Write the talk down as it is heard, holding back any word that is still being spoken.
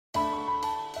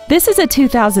This is a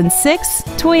 2006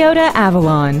 Toyota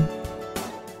Avalon.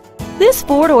 This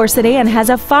four-door sedan has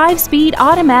a 5-speed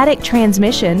automatic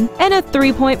transmission and a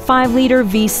 3.5-liter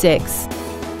V6.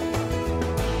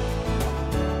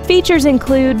 Features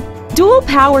include dual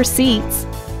power seats,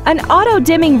 an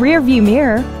auto-dimming rearview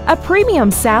mirror, a premium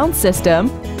sound system,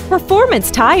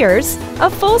 performance tires, a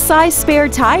full-size spare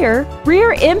tire,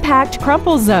 rear impact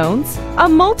crumple zones, a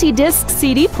multi-disc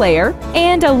CD player,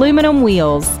 and aluminum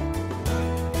wheels.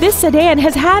 This sedan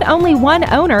has had only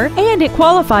one owner and it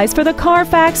qualifies for the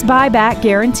Carfax buyback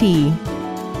guarantee.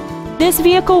 This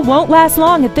vehicle won't last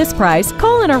long at this price.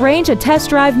 Call and arrange a test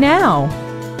drive now.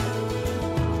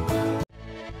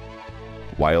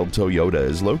 Wilde Toyota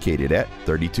is located at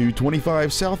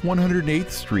 3225 South 108th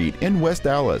Street in West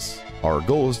Allis. Our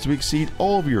goal is to exceed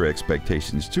all of your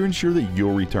expectations to ensure that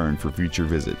you'll return for future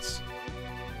visits.